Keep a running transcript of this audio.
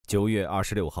9月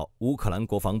26号，乌克兰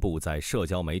国防部在社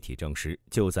交媒体证实，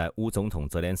就在乌总统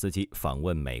泽连斯基访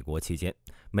问美国期间，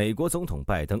美国总统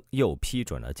拜登又批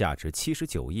准了价值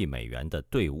79亿美元的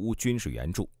对乌军事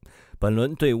援助。本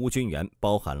轮对乌军援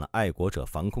包含了爱国者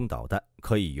防空导弹，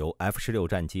可以由 F-16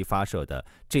战机发射的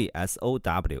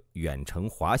GSOW 远程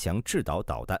滑翔制导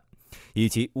导弹，以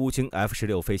及乌军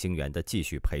F-16飞行员的继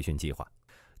续培训计划。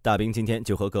大兵今天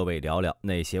就和各位聊聊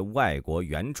那些外国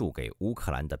援助给乌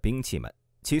克兰的兵器们。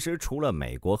其实除了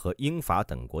美国和英法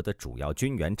等国的主要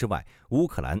军援之外，乌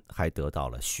克兰还得到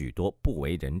了许多不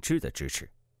为人知的支持。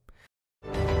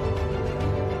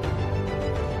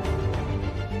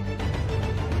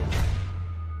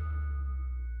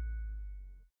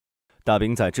大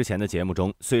兵在之前的节目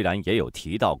中虽然也有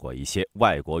提到过一些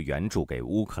外国援助给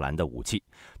乌克兰的武器，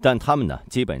但他们呢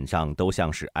基本上都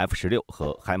像是 F-16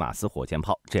和海马斯火箭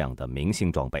炮这样的明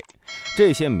星装备。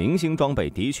这些明星装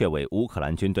备的确为乌克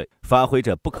兰军队发挥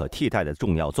着不可替代的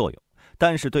重要作用，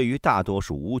但是对于大多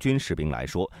数乌军士兵来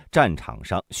说，战场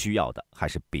上需要的还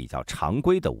是比较常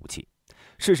规的武器。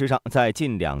事实上，在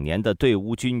近2年的对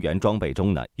乌军援装备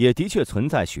中呢，也的确存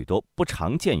在许多不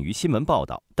常见于新闻报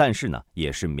道，但是呢，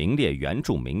也是名列援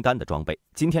助名单的装备。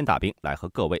今天大兵来和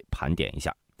各位盘点一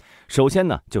下。首先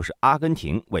呢，就是阿根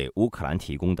廷为乌克兰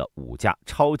提供的5架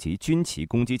超级军旗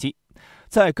攻击机。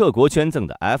在各国捐赠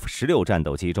的 F-16战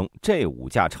斗机中，这5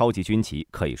架超级军旗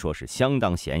可以说是相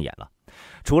当显眼了。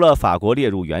除了法国列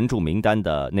入援助名单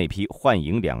的那批幻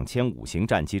影2005型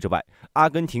战机之外，阿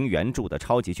根廷援助的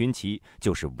超级军旗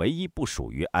就是唯一不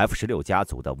属于 F-16家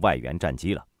族的外援战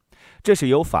机了。这是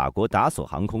由法国达索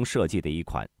航空设计的一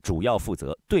款主要负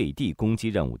责对地攻击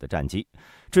任务的战机。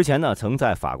之前呢，曾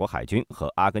在法国海军和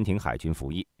阿根廷海军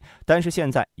服役，但是现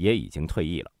在也已经退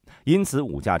役了。因此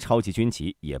5架超级军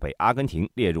旗也被阿根廷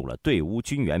列入了对乌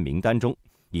军援名单中，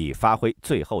以发挥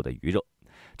最后的余热。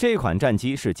这款战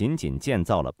机是仅仅建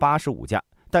造了85架，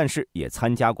但是也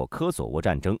参加过科索沃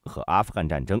战争和阿富汗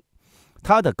战争。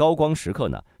它的高光时刻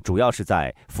呢，主要是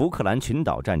在福克兰群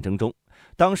岛战争中。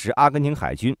当时阿根廷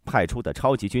海军派出的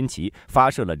超级军旗发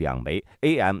射了2枚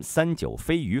AM-39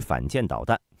飞鱼反舰导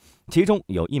弹，其中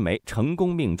有1枚成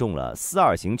功命中了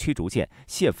42型驱逐舰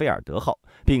谢菲尔德号，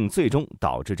并最终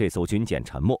导致这艘军舰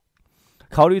沉没。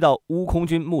考虑到乌空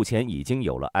军目前已经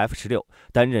有了 F-16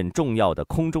 担任重要的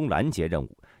空中拦截任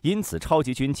务，因此超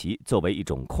级军旗作为一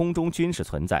种空中军事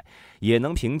存在，也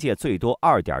能凭借最多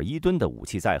 2.1 吨的武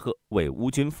器载荷，为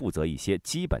乌军负责一些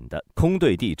基本的空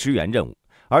对地支援任务。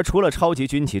而除了超级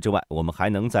军旗之外，我们还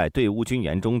能在对乌军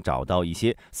援中找到一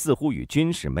些似乎与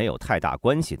军事没有太大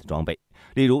关系的装备，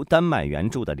例如丹麦援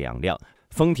助的2辆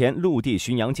丰田陆地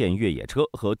巡洋舰越野车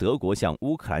和德国向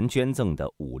乌克兰捐赠的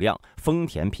5辆丰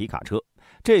田皮卡车。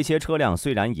这些车辆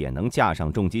虽然也能架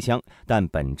上重机枪，但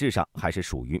本质上还是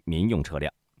属于民用车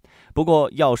辆。不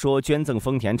过要说捐赠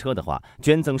丰田车的话，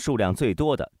捐赠数量最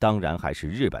多的当然还是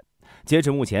日本。截至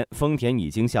目前，丰田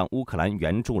已经向乌克兰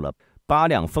援助了8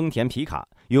辆丰田皮卡，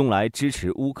用来支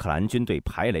持乌克兰军队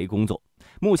排雷工作。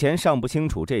目前尚不清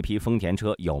楚这批丰田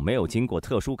车有没有经过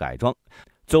特殊改装。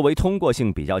作为通过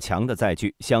性比较强的载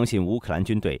具，相信乌克兰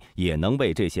军队也能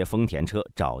为这些丰田车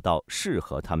找到适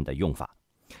合他们的用法。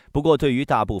不过，对于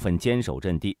大部分坚守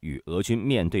阵地与俄军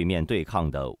面对面对抗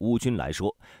的乌军来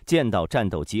说，见到战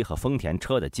斗机和丰田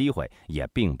车的机会也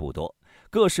并不多。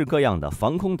各式各样的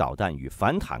防空导弹与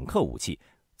反坦克武器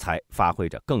才发挥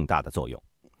着更大的作用。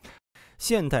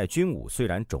现代军武虽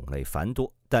然种类繁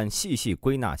多，但细细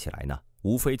归纳起来呢，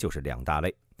无非就是2大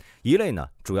类。一类呢，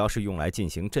主要是用来进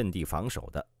行阵地防守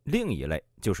的；另一类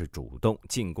就是主动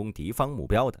进攻敌方目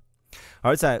标的。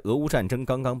而在俄乌战争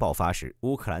刚刚爆发时，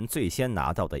乌克兰最先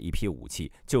拿到的一批武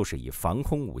器，就是以防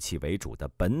空武器为主的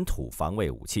本土防卫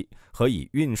武器和以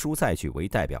运输载具为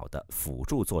代表的辅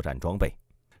助作战装备。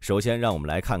首先，让我们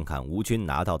来看看乌军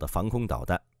拿到的防空导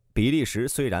弹。比利时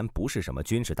虽然不是什么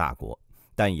军事大国，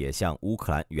但也向乌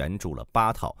克兰援助了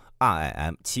8套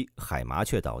RIM-7 海麻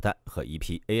雀导弹和一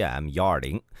批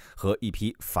AIM-120 和一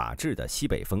批法制的西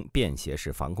北风便携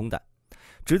式防空弹。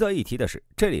值得一提的是，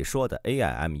这里说的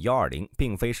AIM-120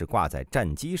 并非是挂在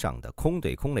战机上的空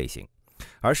对空类型，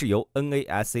而是由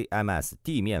NASAMS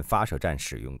地面发射站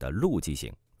使用的陆基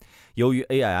型。由于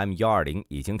AIM-120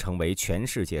 已经成为全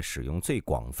世界使用最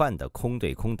广泛的空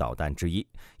对空导弹之一，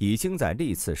已经在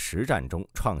历次实战中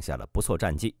创下了不错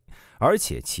战绩，而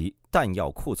且其弹药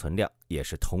库存量也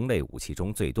是同类武器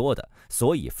中最多的，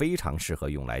所以非常适合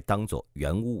用来当作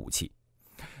援乌武器。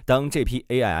当这批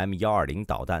AIM-120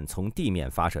 导弹从地面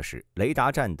发射时，雷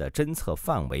达站的侦测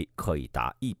范围可以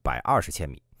达120千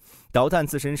米，导弹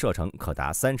自身射程可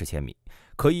达30千米，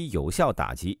可以有效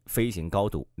打击飞行高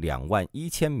度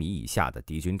21000米以下的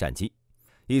敌军战机。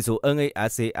一组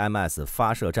NASAMS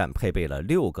发射站配备了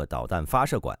6个导弹发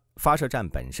射管，发射站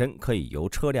本身可以由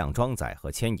车辆装载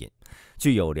和牵引，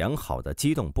具有良好的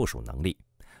机动部署能力。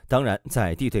当然，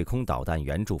在地对空导弹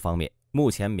援助方面，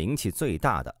目前名气最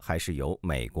大的还是由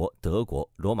美国、德国、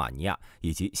罗马尼亚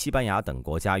以及西班牙等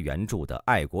国家援助的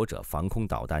爱国者防空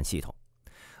导弹系统。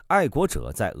爱国者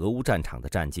在俄乌战场的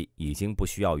战绩已经不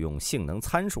需要用性能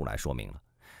参数来说明了。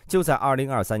就在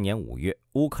2023年5月，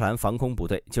乌克兰防空部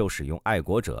队就使用爱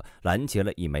国者拦截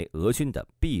了一枚俄军的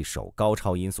匕首高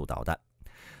超音速导弹。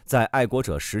在爱国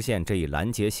者实现这一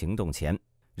拦截行动前，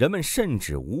人们甚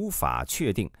至无法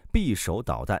确定匕首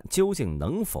导弹究竟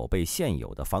能否被现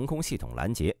有的防空系统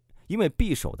拦截，因为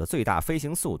匕首的最大飞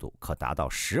行速度可达到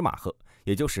10马赫，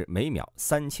也就是每秒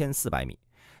3400米。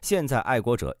现在爱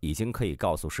国者已经可以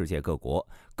告诉世界各国，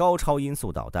高超音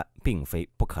速导弹并非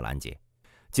不可拦截。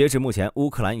截至目前，乌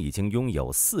克兰已经拥有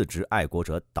4支爱国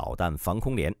者导弹防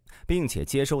空连，并且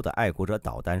接收的爱国者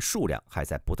导弹数量还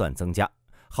在不断增加。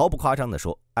毫不夸张地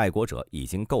说，爱国者已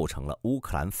经构成了乌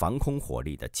克兰防空火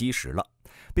力的基石了，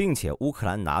并且乌克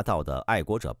兰拿到的爱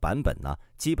国者版本呢，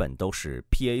基本都是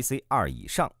PAC-2 以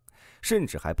上，甚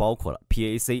至还包括了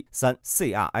PAC-3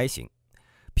 CRI 型。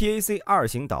PAC-2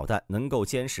 型导弹能够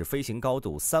监视飞行高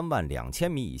度32000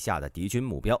米以下的敌军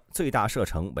目标，最大射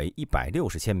程为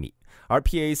160千米，而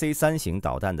PAC-3 型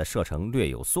导弹的射程略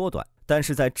有缩短，但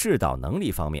是在制导能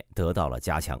力方面得到了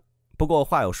加强。不过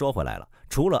话又说回来了，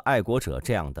除了爱国者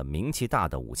这样的名气大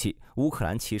的武器，乌克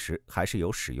兰其实还是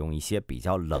有使用一些比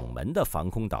较冷门的防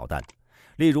空导弹，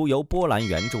例如由波兰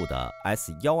援助的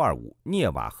S-125 涅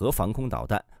瓦河防空导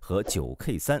弹和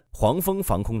 9K3 黄蜂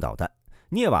防空导弹。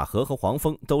涅瓦河和黄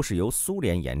蜂都是由苏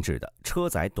联研制的车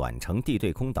载短程地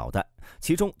对空导弹，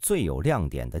其中最有亮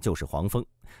点的就是黄蜂。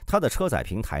它的车载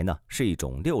平台呢是一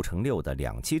种6×6的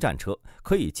2栖战车，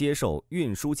可以接受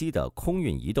运输机的空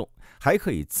运移动，还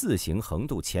可以自行横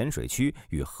渡浅水区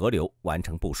与河流完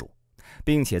成部署，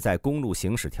并且在公路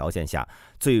行驶条件下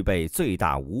具备最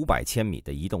大500千米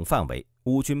的移动范围，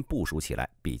乌军部署起来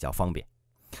比较方便。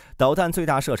导弹最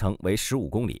大射程为15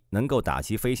公里，能够打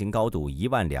击飞行高度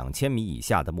12000米以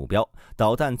下的目标。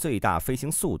导弹最大飞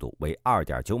行速度为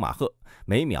 2.9 马赫，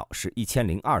每秒是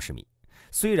1020米。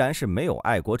虽然是没有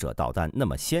爱国者导弹那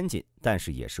么先进，但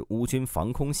是也是乌军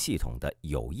防空系统的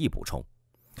有益补充。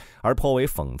而颇为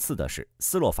讽刺的是，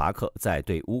斯洛伐克在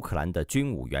对乌克兰的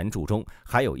军武援助中，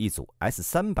还有一组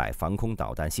S-300 防空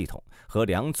导弹系统和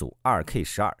2组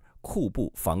 2K-12 库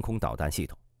布防空导弹系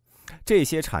统。这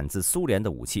些产自苏联的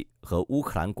武器和乌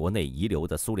克兰国内遗留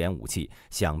的苏联武器，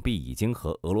想必已经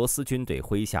和俄罗斯军队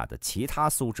麾下的其他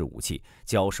苏制武器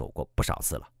交手过不少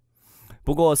次了。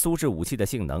不过，苏制武器的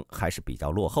性能还是比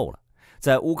较落后了。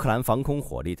在乌克兰防空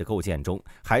火力的构建中，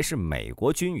还是美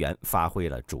国军援发挥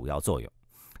了主要作用。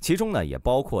其中呢，也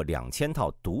包括2000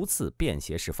套毒刺便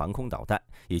携式防空导弹，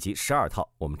以及12套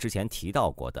我们之前提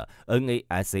到过的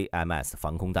NASAMS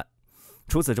防空弹。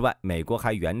除此之外，美国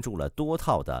还援助了多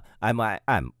套的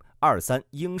MIM-23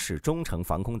 英式中程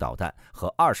防空导弹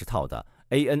和20套的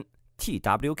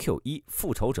AN-TWQ-1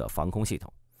 复仇者防空系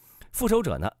统。复仇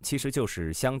者呢，其实就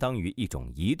是相当于一种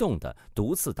移动的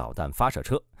毒刺导弹发射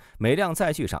车，每辆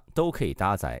载具上都可以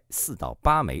搭载4到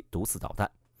8枚毒刺导弹。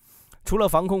除了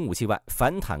防空武器外，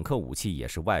反坦克武器也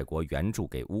是外国援助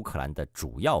给乌克兰的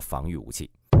主要防御武器。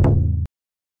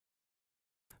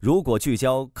如果聚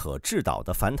焦可制导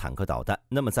的反坦克导弹，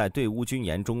那么在对乌军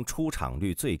研中出场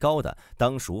率最高的，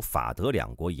当属法德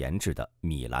两国研制的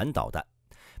米兰导弹。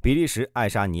比利时、爱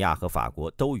沙尼亚和法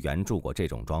国都援助过这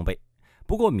种装备。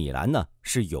不过米兰呢，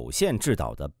是有线制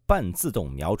导的半自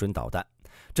动瞄准导弹，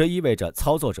这意味着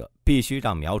操作者必须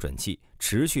让瞄准器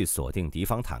持续锁定敌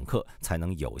方坦克，才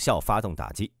能有效发动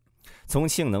打击。从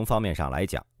性能方面上来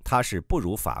讲，它是不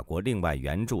如法国另外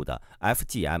援助的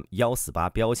FGM-148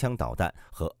 标枪导弹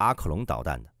和阿克隆导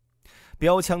弹的。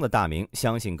标枪的大名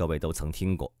相信各位都曾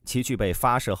听过，其具备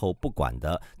发射后不管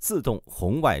的自动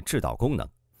红外制导功能。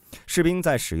士兵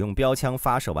在使用标枪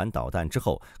发射完导弹之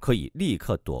后，可以立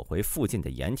刻躲回附近的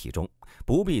掩体中，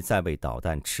不必再为导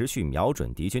弹持续瞄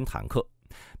准敌军坦克，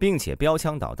并且标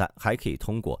枪导弹还可以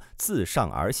通过自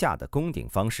上而下的攻顶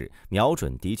方式，瞄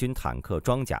准敌军坦克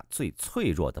装甲最脆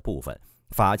弱的部分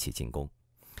发起进攻。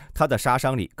它的杀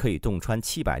伤力可以洞穿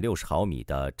760毫米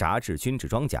的杂质军制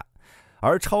装甲，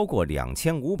而超过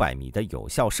2500米的有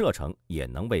效射程也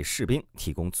能为士兵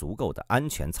提供足够的安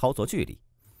全操作距离。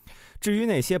至于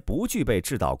那些不具备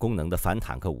制导功能的反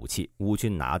坦克武器，乌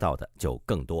军拿到的就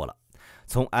更多了。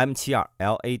从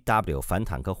M72LAW 反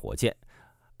坦克火箭、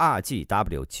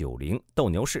RGW90 斗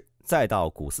牛士，再到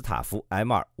古斯塔夫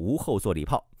M2 无后坐力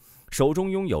炮，手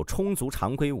中拥有充足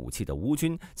常规武器的乌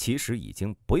军其实已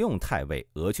经不用太为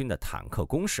俄军的坦克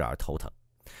攻势而头疼，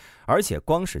而且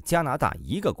光是加拿大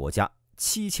一个国家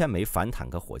7000枚反坦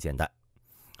克火箭弹。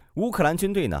乌克兰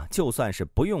军队呢，就算是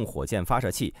不用火箭发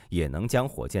射器，也能将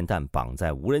火箭弹绑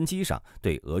在无人机上，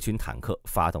对俄军坦克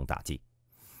发动打击。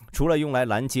除了用来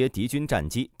拦截敌军战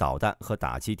机、导弹和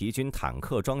打击敌军坦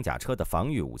克、装甲车的防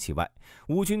御武器外，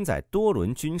乌军在多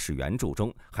轮军事援助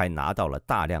中还拿到了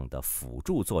大量的辅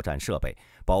助作战设备，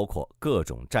包括各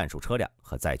种战术车辆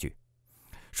和载具。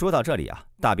说到这里啊，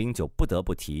大兵就不得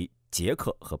不提捷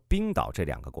克和冰岛这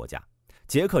两个国家。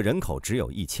捷克人口只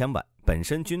有1000万，本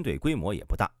身军队规模也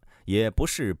不大，也不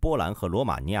是波兰和罗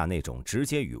马尼亚那种直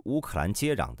接与乌克兰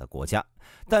接壤的国家，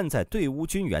但在对乌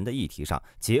军援的议题上，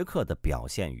捷克的表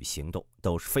现与行动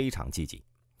都是非常积极。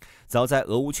早在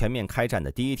俄乌全面开战的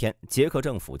第一天，捷克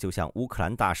政府就向乌克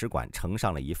兰大使馆呈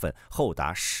上了一份厚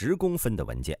达10公分的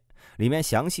文件，里面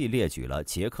详细列举了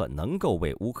捷克能够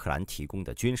为乌克兰提供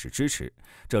的军事支持，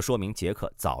这说明捷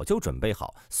克早就准备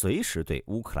好随时对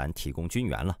乌克兰提供军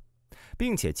援了。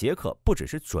并且捷克不只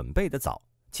是准备的早，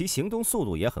其行动速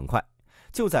度也很快。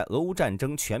就在俄乌战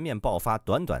争全面爆发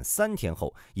短短3天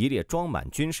后，一列装满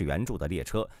军事援助的列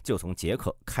车就从捷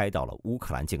克开到了乌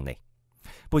克兰境内。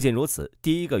不仅如此，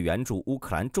第一个援助乌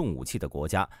克兰重武器的国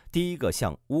家，第一个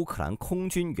向乌克兰空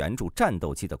军援助战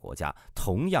斗机的国家，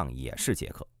同样也是捷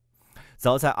克。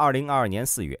早在2022年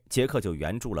4月，捷克就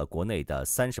援助了国内的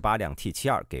38辆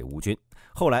T72 给乌军。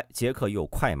后来，捷克又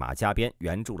快马加鞭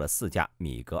援助了4架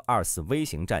米格24微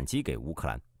型战机给乌克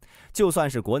兰。就算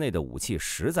是国内的武器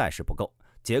实在是不够，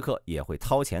捷克也会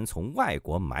掏钱从外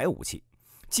国买武器，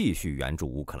继续援助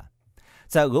乌克兰。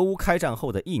在俄乌开战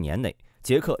后的1年内，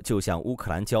捷克就向乌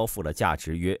克兰交付了价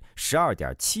值约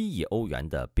12.7亿欧元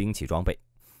的兵器装备。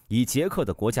以捷克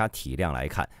的国家体量来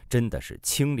看，真的是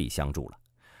倾力相助了。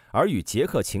而与捷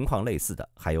克情况类似的，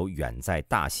还有远在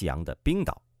大西洋的冰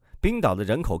岛。冰岛的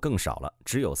人口更少了，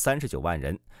只有39万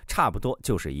人，差不多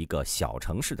就是一个小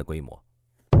城市的规模。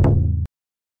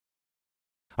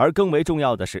而更为重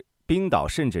要的是，冰岛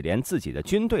甚至连自己的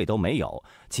军队都没有，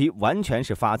其完全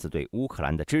是发自对乌克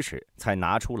兰的支持，才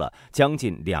拿出了将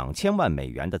近2000万美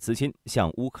元的资金，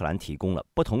向乌克兰提供了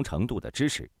不同程度的支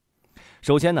持。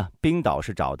首先呢，冰岛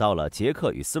是找到了捷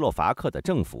克与斯洛伐克的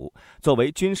政府，作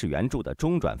为军事援助的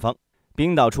中转方。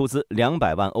冰岛出资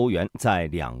200万欧元在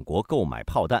两国购买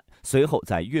炮弹，随后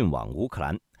再运往乌克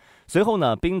兰。随后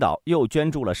呢，冰岛又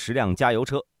捐助了10辆加油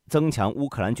车，增强乌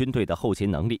克兰军队的后勤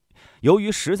能力。由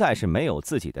于实在是没有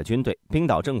自己的军队，冰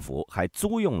岛政府还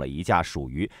租用了一架属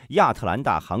于亚特兰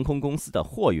大航空公司的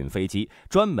货运飞机，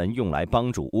专门用来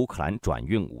帮助乌克兰转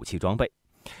运武器装备。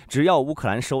只要乌克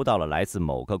兰收到了来自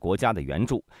某个国家的援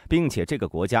助，并且这个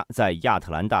国家在亚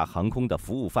特兰大航空的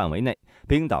服务范围内，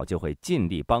冰岛就会尽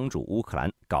力帮助乌克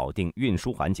兰搞定运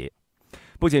输环节。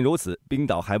不仅如此，冰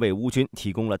岛还为乌军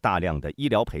提供了大量的医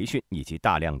疗培训以及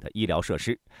大量的医疗设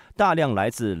施。大量来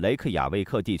自雷克雅未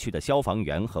克地区的消防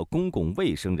员和公共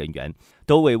卫生人员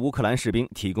都为乌克兰士兵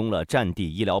提供了战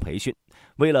地医疗培训。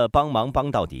为了帮忙帮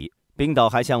到底，冰岛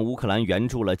还向乌克兰援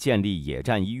助了建立野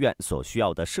战医院所需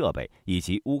要的设备，以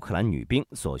及乌克兰女兵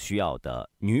所需要的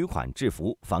女款制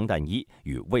服、防弹衣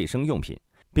与卫生用品。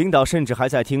冰岛甚至还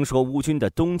在听说乌军的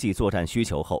冬季作战需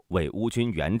求后，为乌军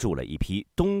援助了一批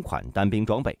冬款单兵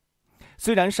装备。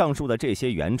虽然上述的这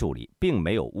些援助里并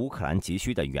没有乌克兰急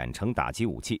需的远程打击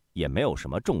武器，也没有什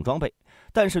么重装备，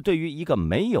但是对于一个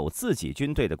没有自己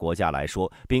军队的国家来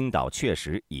说，冰岛确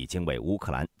实已经为乌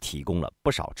克兰提供了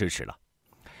不少支持了。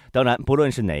当然，不论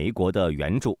是哪一国的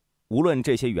援助，无论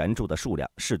这些援助的数量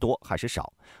是多还是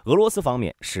少，俄罗斯方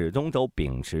面始终都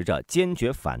秉持着坚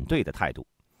决反对的态度。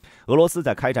俄罗斯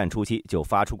在开战初期就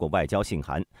发出过外交信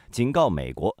函，警告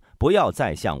美国不要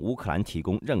再向乌克兰提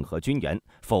供任何军援，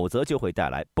否则就会带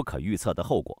来不可预测的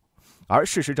后果。而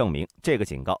事实证明，这个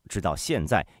警告直到现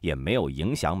在也没有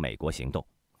影响美国行动。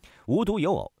无独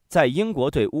有偶，在英国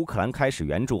对乌克兰开始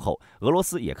援助后，俄罗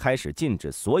斯也开始禁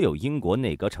止所有英国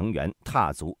内阁成员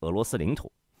踏足俄罗斯领土。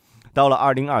到了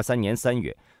2023年3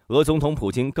月，俄总统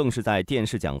普京更是在电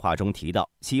视讲话中提到，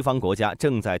西方国家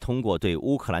正在通过对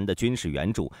乌克兰的军事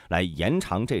援助来延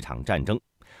长这场战争。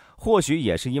或许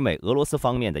也是因为俄罗斯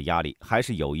方面的压力，还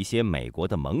是有一些美国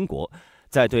的盟国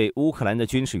在对乌克兰的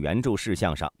军事援助事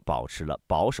项上保持了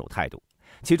保守态度。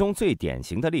其中最典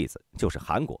型的例子就是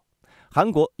韩国。韩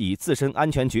国以自身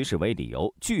安全局势为理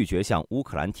由，拒绝向乌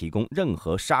克兰提供任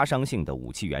何杀伤性的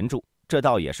武器援助，这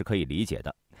倒也是可以理解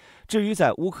的。至于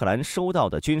在乌克兰收到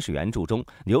的军事援助中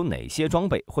有哪些装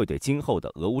备会对今后的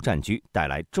俄乌战局带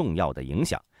来重要的影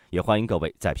响，也欢迎各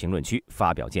位在评论区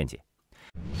发表见解。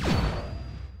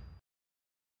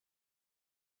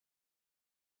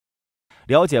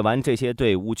了解完这些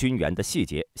对乌军援的细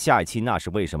节，下一期那是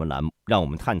为什么栏目让我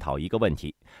们探讨一个问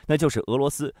题，那就是俄罗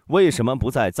斯为什么不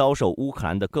在遭受乌克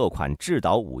兰的各款制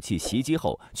导武器袭击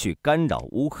后去干扰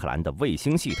乌克兰的卫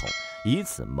星系统，以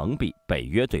此蒙蔽北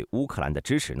约对乌克兰的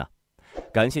支持呢？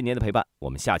感谢您的陪伴，我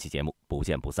们下期节目不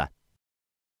见不散。